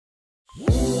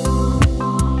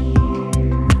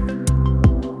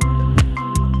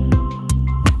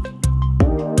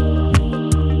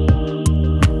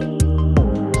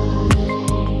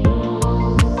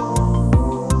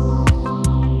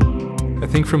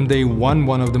from day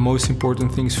one of the most important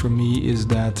things for me is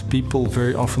that people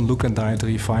very often look at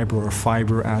dietary fiber or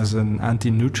fiber as an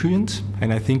anti-nutrient.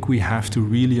 And I think we have to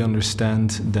really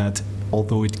understand that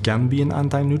although it can be an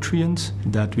anti-nutrient,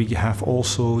 that we have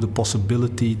also the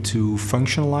possibility to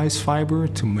functionalize fiber,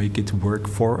 to make it work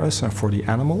for us and for the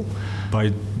animal.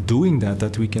 By doing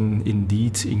that we can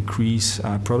indeed increase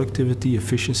productivity,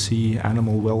 efficiency,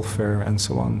 animal welfare, and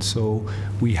so on. So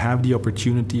we have the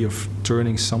opportunity of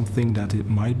turning something that it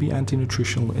might be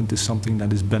anti-nutritional into something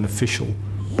that is beneficial.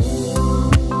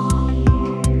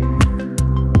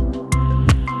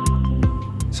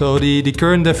 So the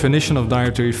current definition of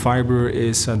dietary fiber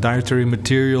is a dietary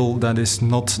material that is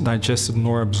not digested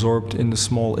nor absorbed in the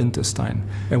small intestine.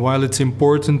 And while it's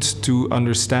important to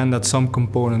understand that some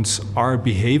components are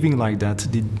behaving like that,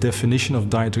 the definition of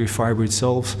dietary fiber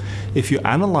itself, if you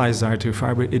analyze dietary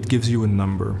fiber, it gives you a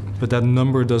number. But that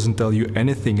number doesn't tell you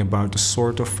anything about the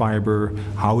sort of fiber,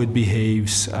 how it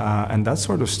behaves, and that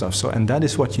sort of stuff. And that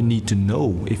is what you need to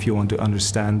know if you want to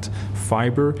understand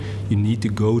fiber. You need to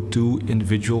go to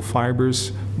individual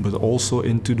fibers, but also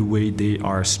into the way they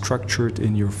are structured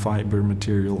in your fiber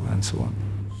material and so on.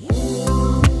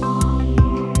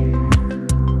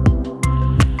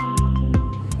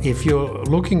 If you're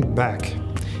looking back,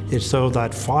 it's so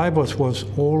that fibers was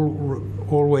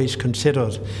always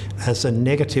considered as a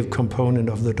negative component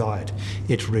of the diet.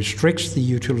 It restricts the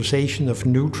utilization of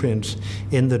nutrients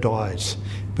in the diets,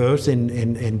 both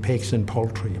in pigs and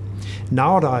poultry.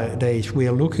 Nowadays, we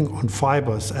are looking on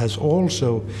fibers as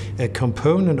also a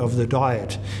component of the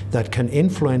diet that can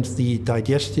influence the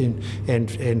digestion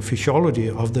and physiology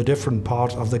of the different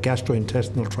parts of the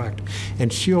gastrointestinal tract,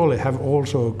 and surely have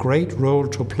also a great role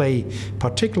to play,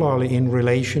 particularly in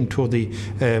relation to the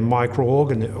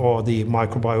microorganism or the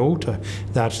microbiota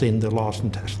that's in the large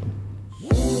intestine.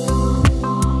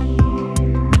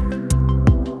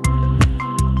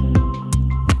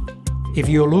 If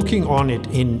you're looking on it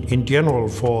in general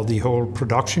for the whole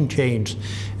production chains,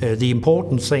 the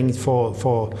important thing for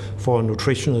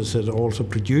nutritionists and also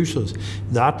producers,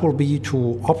 that will be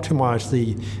to optimize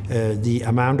the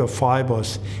amount of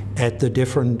fibers at the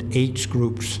different age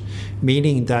groups,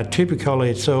 meaning that typically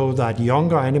it's so that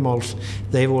younger animals,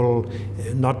 they will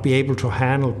not be able to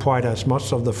handle quite as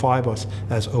much of the fibers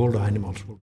as older animals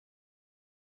will.